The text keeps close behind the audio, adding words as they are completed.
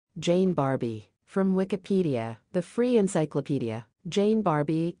Jane Barbe. From Wikipedia, the free encyclopedia. Jane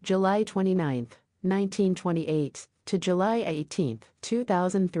Barbe, July 29, 1928 to July 18,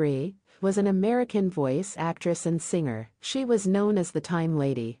 2003, was an American voice actress and singer. She was known as the Time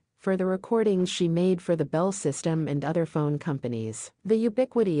Lady for the recordings she made for the Bell System and other phone companies. The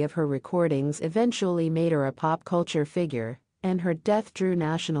ubiquity of her recordings eventually made her a pop culture figure, and her death drew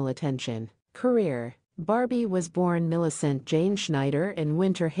national attention. Career. Barbe was born Millicent Jane Schneider in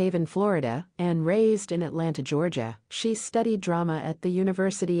Winter Haven, Florida, and raised in Atlanta, Georgia. She studied drama at the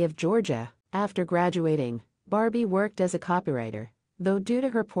University of Georgia. After graduating, Barbe worked as a copywriter, though due to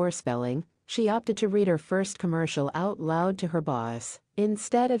her poor spelling, she opted to read her first commercial out loud to her boss,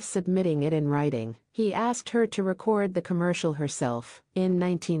 instead of submitting it in writing. He asked her to record the commercial herself. In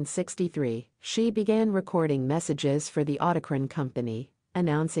 1963, she began recording messages for the Autocran Company,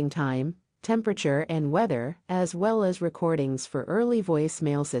 announcing time, temperature and weather, as well as recordings for early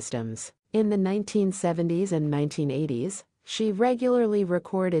voicemail systems. In the 1970s and 1980s, she regularly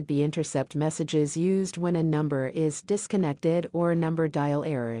recorded the intercept messages used when a number is disconnected or number dial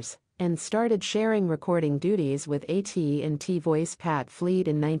errors, and started sharing recording duties with AT&T voice Pat Fleet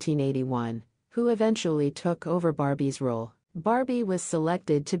in 1981, who eventually took over Barbe's role. Barbe was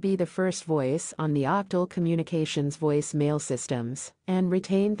selected to be the first voice on the Octal Communications voicemail systems, and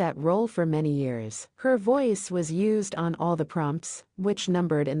retained that role for many years. Her voice was used on all the prompts, which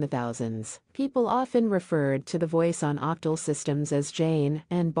numbered in the thousands. People often referred to the voice on Octal systems as Jane,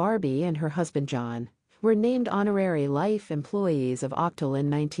 and Barbe and her husband John were named honorary life employees of Octal in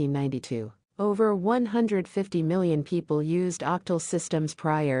 1992. Over 150 million people used Octal systems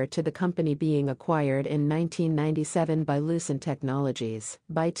prior to the company being acquired in 1997 by Lucent Technologies.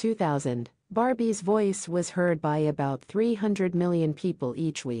 By 2000, Barbe's voice was heard by about 300 million people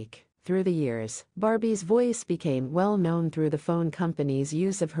each week. Through the years, Barbe's voice became well known through the phone company's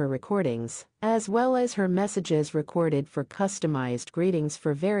use of her recordings, as well as her messages recorded for customized greetings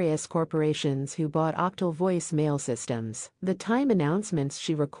for various corporations who bought Octal voicemail systems. The time announcements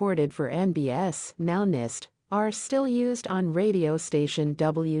she recorded for NBS, now NIST, are still used on radio station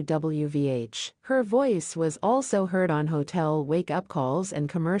WWVH. Her voice was also heard on hotel wake-up calls and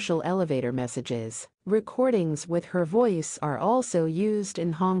commercial elevator messages. Recordings with her voice are also used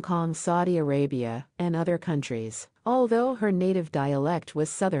in Hong Kong, Saudi Arabia, and other countries. Although her native dialect was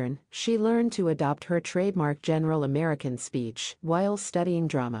Southern, she learned to adopt her trademark General American speech while studying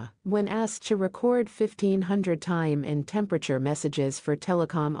drama. When asked to record 1,500 time and temperature messages for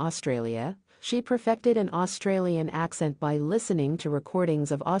Telecom Australia, she perfected an Australian accent by listening to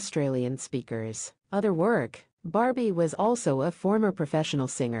recordings of Australian speakers. Other work. Barbe was also a former professional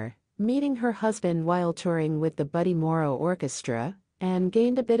singer, meeting her husband while touring with the Buddy Morrow Orchestra, and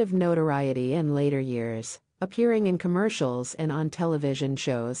gained a bit of notoriety in later years, appearing in commercials and on television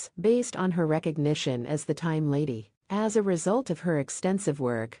shows based on her recognition as the Time Lady. As a result of her extensive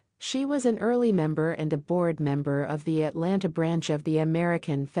work, she was an early member and a board member of the Atlanta branch of the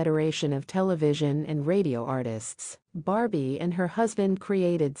American Federation of Television and Radio Artists. Barbe and her husband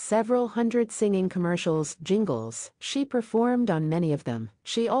created several hundred singing commercials, jingles. She performed on many of them.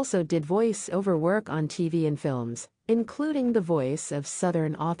 She also did voice-over work on TV and films, including the voice of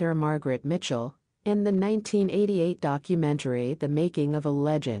Southern author Margaret Mitchell in the 1988 documentary The Making of a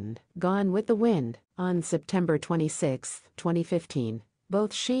Legend, Gone with the Wind. On September 26, 2015,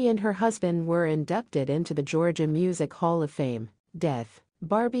 both she and her husband were inducted into the Georgia Music Hall of Fame. Death.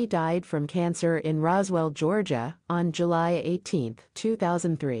 Barbe died from cancer in Roswell, Georgia, on July 18,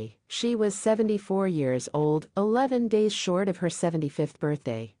 2003. She was 74 years old, 11 days short of her 75th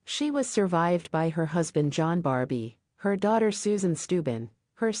birthday. She was survived by her husband John Barbe, her daughter Susan Steuben,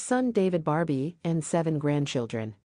 her son David Barbe, and 7 grandchildren.